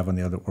effects that we have on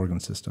the other organ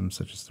systems,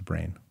 such as the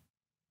brain.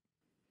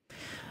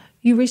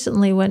 You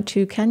recently went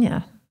to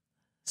Kenya.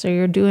 So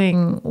you're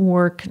doing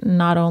work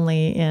not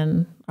only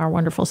in our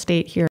wonderful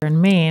state here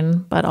in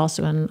Maine, but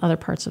also in other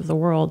parts of the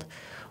world.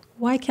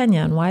 Why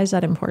Kenya, and why is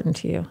that important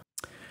to you?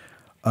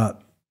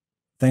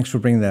 Thanks for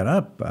bringing that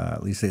up,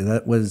 Lisa.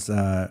 That was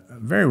a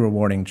very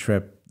rewarding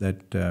trip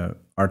that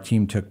our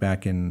team took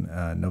back in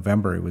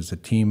November. It was a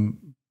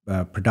team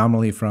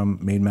predominantly from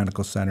Maine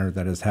Medical Center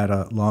that has had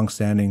a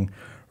long-standing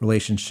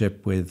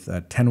relationship with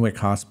Tenwick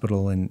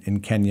Hospital in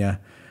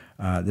Kenya.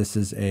 This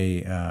is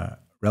a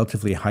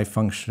relatively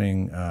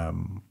high-functioning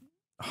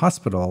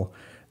hospital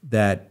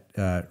that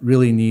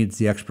really needs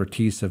the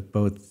expertise of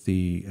both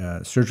the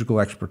surgical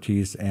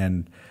expertise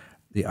and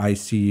the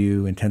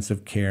ICU,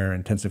 intensive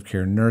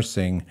care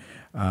nursing,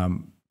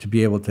 to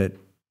be able to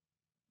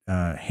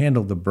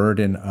handle the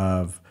burden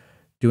of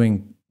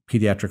doing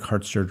pediatric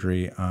heart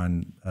surgery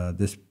on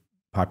this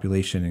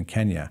population in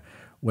Kenya,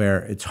 where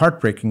it's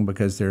heartbreaking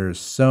because there's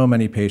so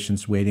many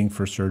patients waiting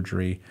for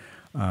surgery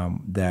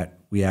that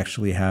we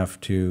actually have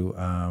to,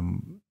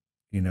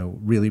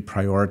 really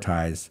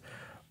prioritize.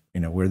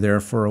 We're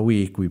there for a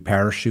week, we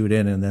parachute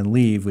in and then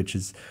leave,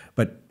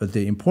 but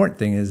the important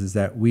thing is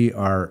that we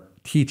are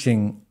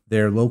teaching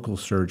their local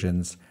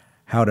surgeons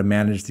how to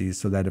manage these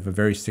so that if a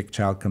very sick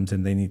child comes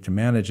in, they need to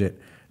manage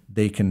it,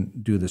 they can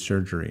do the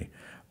surgery.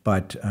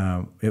 But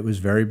it was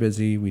very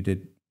busy.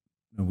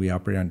 We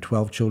operated on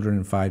 12 children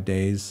in 5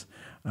 days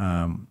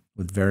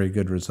with very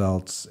good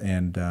results.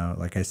 And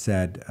like I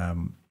said,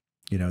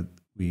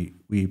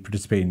 we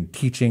participated in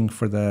teaching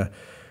for the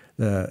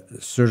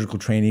surgical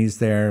trainees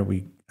there.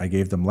 I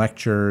gave them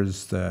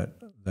lectures.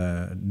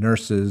 The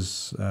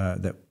nurses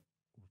that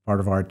part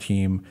of our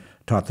team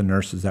taught the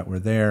nurses that were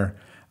there.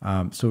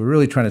 So we're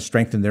really trying to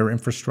strengthen their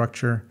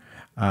infrastructure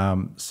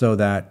so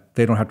that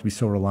they don't have to be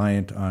so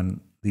reliant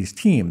on these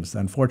teams.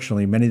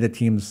 Unfortunately, many of the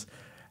teams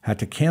had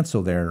to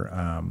cancel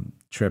their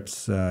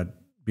trips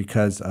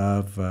because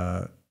of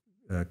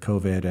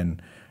COVID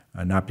and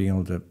not being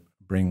able to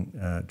bring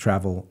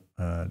travel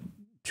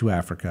to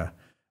Africa.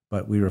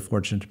 But we were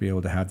fortunate to be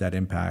able to have that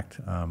impact,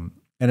 and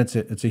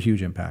it's a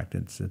huge impact.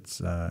 It's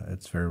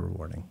very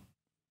rewarding.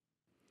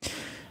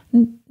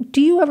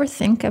 Do you ever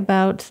think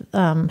about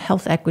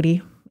health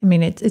equity? I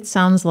mean, it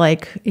sounds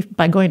like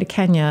by going to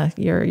Kenya,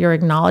 you're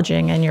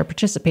acknowledging and you're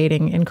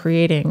participating in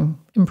creating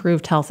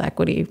improved health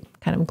equity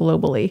kind of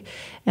globally.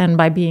 And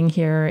by being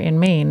here in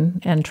Maine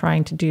and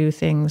trying to do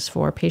things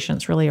for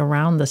patients really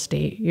around the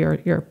state,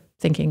 you're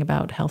thinking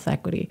about health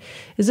equity.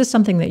 Is this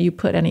something that you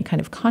put any kind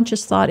of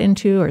conscious thought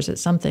into, or is it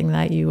something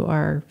that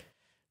you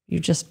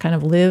just kind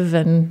of live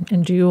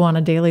and do on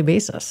a daily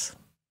basis?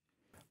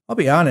 I'll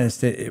be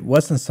honest, it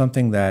wasn't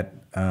something that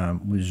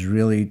was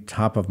really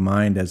top of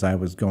mind as I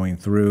was going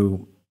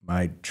through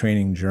my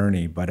training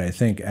journey. But I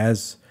think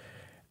as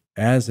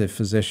a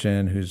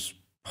physician who's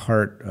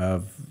part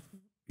of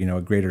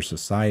a greater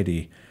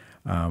society,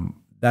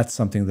 that's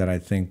something that I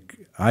think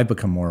I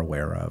become more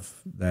aware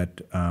of, that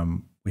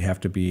we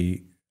have to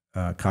be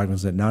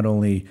cognizant not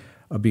only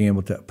of being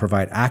able to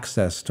provide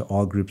access to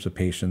all groups of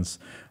patients,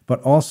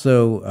 but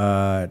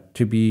also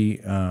to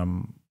be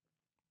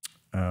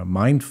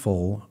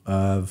mindful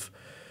of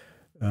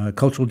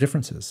cultural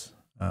differences,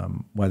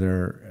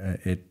 whether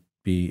it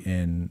be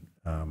in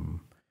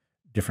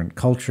different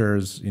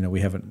cultures. We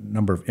have a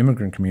number of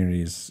immigrant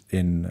communities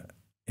in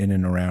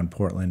and around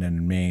Portland and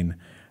in Maine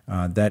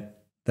that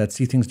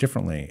see things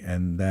differently,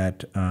 and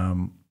that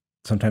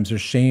sometimes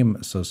there's shame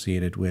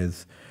associated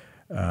with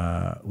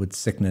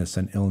sickness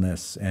and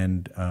illness,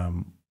 and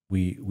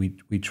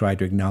we try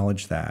to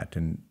acknowledge that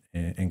and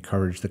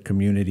encourage the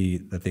community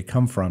that they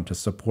come from to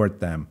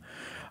support them.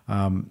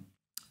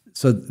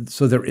 So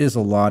there is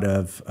a lot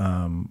of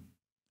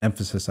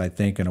emphasis, I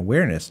think, and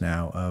awareness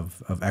now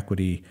of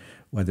equity,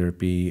 whether it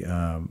be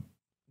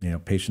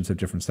patients of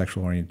different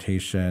sexual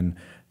orientation,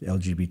 the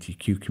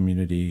LGBTQ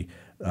community,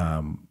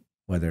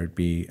 whether it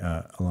be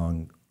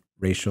along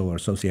racial or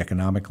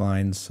socioeconomic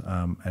lines.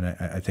 And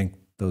I think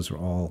those are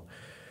all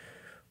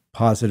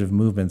positive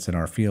movements in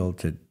our field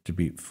to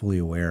be fully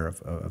aware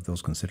of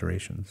those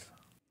considerations.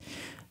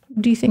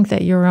 Do you think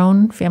that your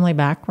own family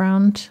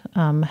background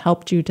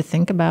helped you to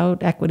think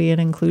about equity and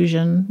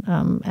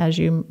inclusion as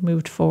you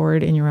moved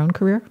forward in your own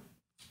career?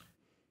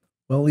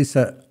 Well,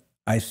 Lisa,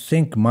 I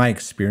think my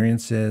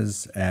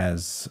experiences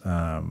as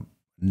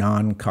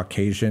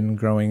non-Caucasian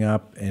growing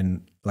up,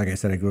 and like I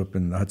said, I grew up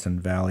in the Hudson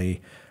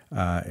Valley.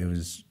 It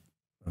was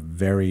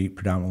very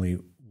predominantly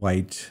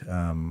white.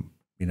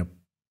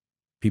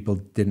 People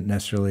didn't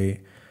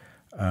necessarily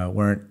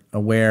weren't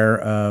aware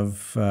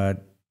of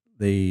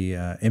the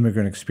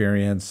immigrant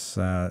experience,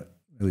 at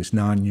least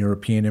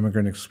non-European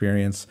immigrant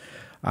experience.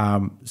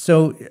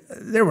 So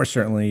there were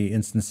certainly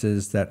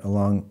instances that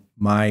along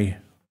my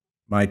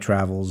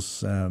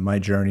travels, my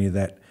journey,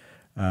 that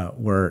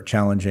were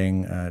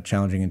challenging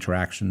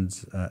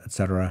interactions, et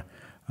cetera,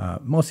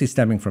 mostly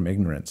stemming from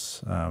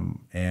ignorance.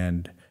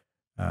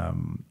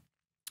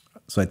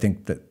 So I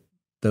think that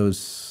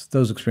those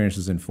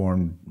experiences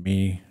informed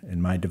me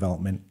in my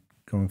development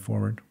going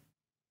forward.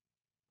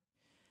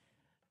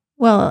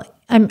 Well,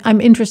 I'm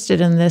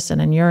interested in this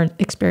and in your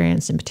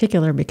experience in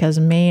particular because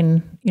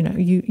Maine,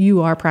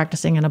 you are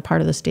practicing in a part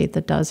of the state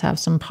that does have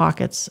some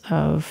pockets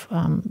of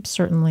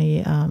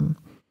certainly kind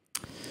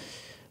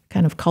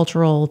of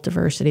cultural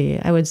diversity.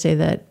 I would say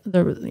that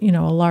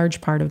a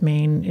large part of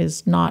Maine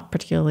is not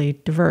particularly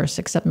diverse,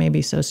 except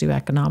maybe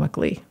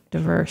socioeconomically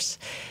diverse.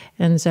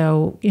 And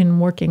so in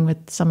working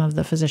with some of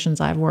the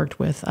physicians I've worked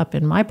with up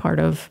in my part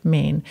of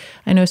Maine,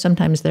 I know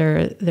sometimes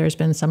there's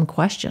been some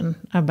question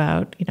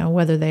about,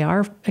 whether they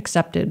are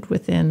accepted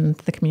within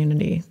the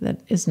community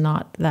that is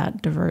not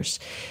that diverse.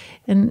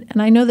 And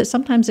I know that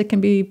sometimes it can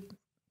be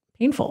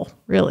painful,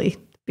 really,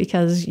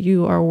 because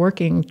you are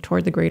working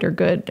toward the greater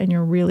good and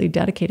you're really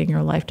dedicating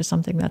your life to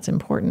something that's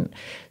important.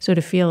 So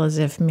to feel as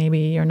if maybe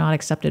you're not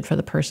accepted for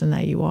the person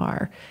that you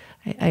are,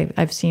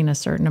 I've seen a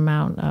certain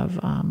amount of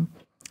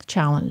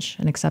challenge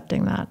in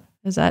accepting that.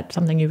 Is that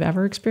something you've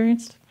ever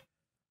experienced?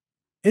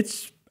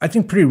 It's, I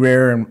think, pretty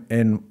rare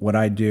in what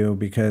I do,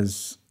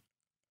 because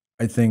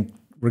I think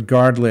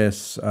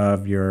regardless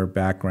of your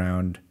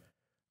background,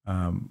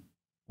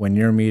 when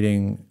you're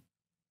meeting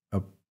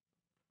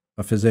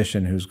a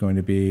physician who's going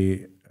to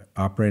be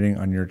operating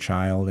on your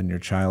child, and your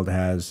child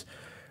has,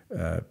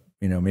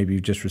 maybe you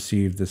just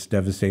received this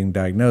devastating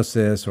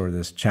diagnosis or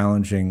this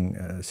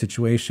challenging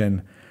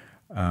situation,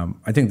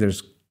 I think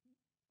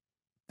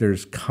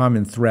there's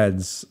common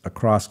threads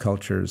across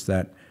cultures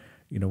that,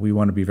 we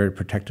want to be very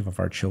protective of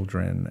our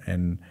children.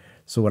 And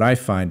so what I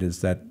find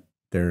is that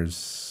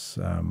there's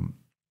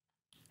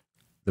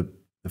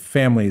the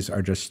families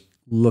are just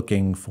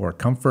looking for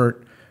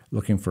comfort,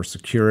 looking for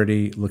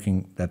security,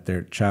 looking that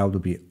their child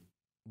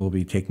will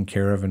be taken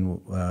care of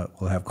and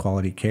will have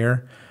quality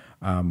care.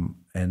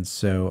 And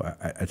so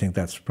I think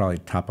that's probably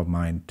top of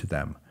mind to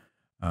them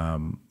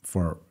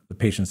for the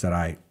patients that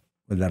I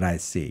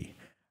see.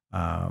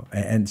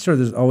 And sure,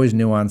 there's always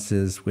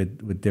nuances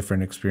with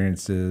different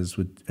experiences,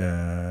 with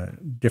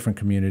different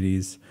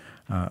communities,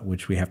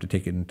 which we have to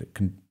take into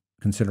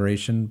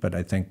consideration. But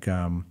I think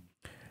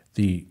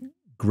the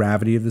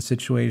gravity of the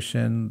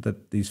situation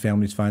that these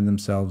families find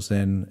themselves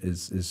in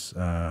is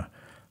kind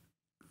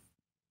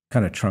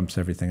of trumps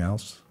everything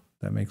else.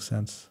 That makes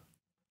sense.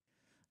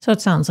 So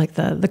it sounds like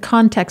the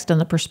context and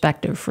the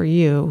perspective for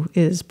you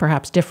is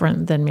perhaps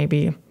different than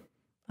maybe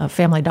a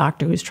family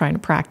doctor who's trying to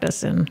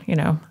practice in,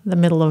 the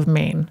middle of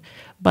Maine.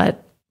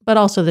 But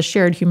also the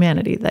shared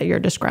humanity that you're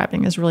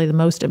describing is really the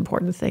most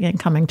important thing, and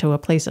coming to a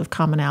place of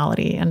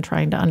commonality and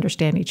trying to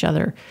understand each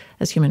other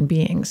as human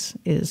beings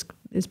is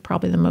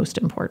probably the most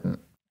important.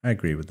 I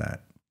agree with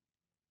that.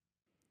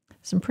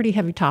 Some pretty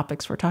heavy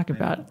topics we're talking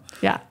about.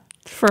 Yeah.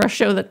 For a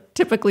show that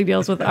typically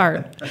deals with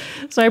art.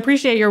 So I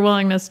appreciate your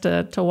willingness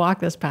to walk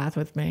this path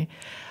with me.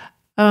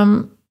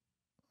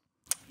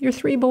 Your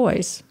 3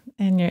 boys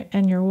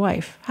and your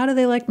wife, how do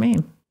they like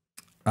Maine?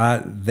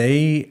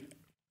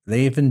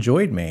 They've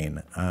enjoyed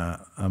Maine.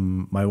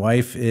 My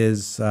wife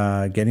is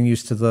getting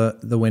used to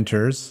the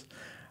winters.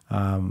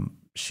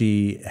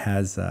 She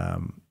has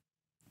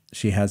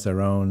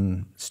her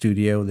own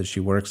studio that she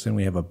works in.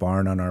 We have a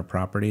barn on our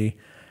property,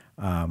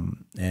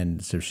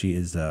 and so she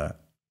is a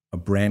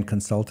brand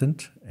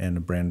consultant and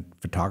a brand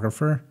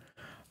photographer.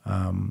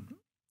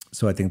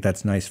 So I think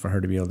that's nice for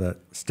her to be able to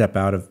step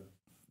out of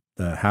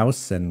the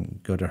house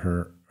and go to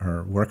her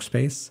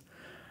workspace.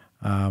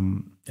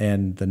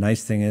 And the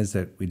nice thing is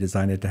that we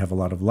designed it to have a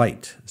lot of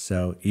light.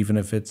 So even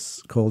if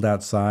it's cold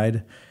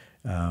outside,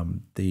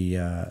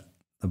 the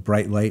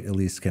bright light at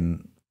least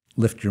can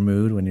lift your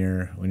mood when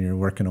you're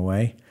working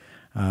away.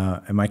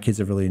 And my kids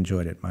have really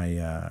enjoyed it.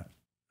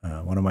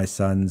 One of my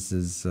sons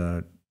is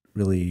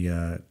really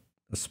a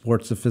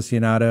sports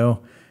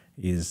aficionado.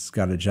 He's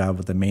got a job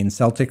with the Maine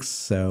Celtics,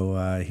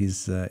 so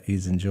he's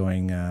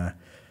enjoying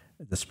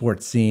the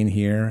sports scene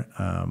here.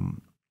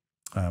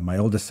 My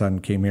oldest son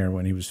came here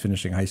when he was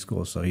finishing high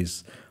school, so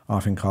he's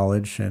off in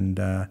college, and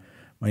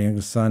my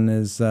youngest son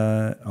is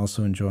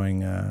also enjoying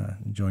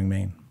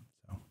Maine.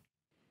 So.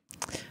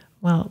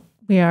 Well,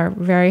 we are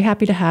very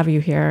happy to have you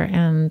here,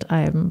 and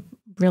I'm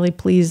really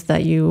pleased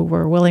that you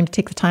were willing to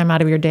take the time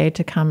out of your day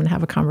to come and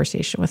have a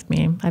conversation with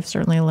me. I've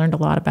certainly learned a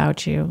lot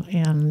about you,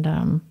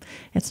 and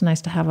it's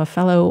nice to have a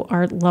fellow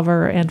art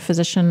lover and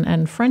physician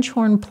and French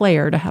horn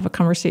player to have a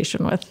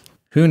conversation with.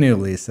 Who knew,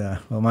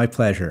 Lisa? Well, my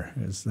pleasure.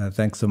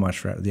 Thanks so much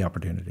for the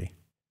opportunity.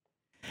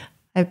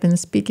 I've been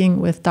speaking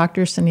with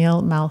Dr.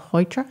 Sunil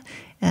Malhotra,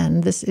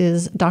 and this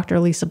is Dr.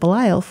 Lisa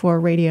Belisle for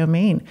Radio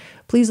Maine.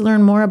 Please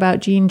learn more about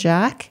Jean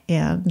Jack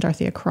and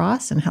Dorothea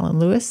Cross and Helen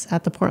Lewis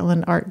at the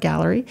Portland Art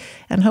Gallery,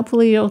 and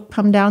hopefully you'll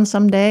come down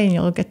someday and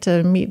you'll get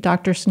to meet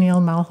Dr. Sunil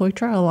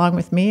Malhotra along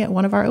with me at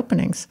one of our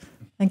openings.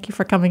 Thank you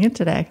for coming in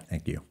today.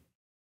 Thank you.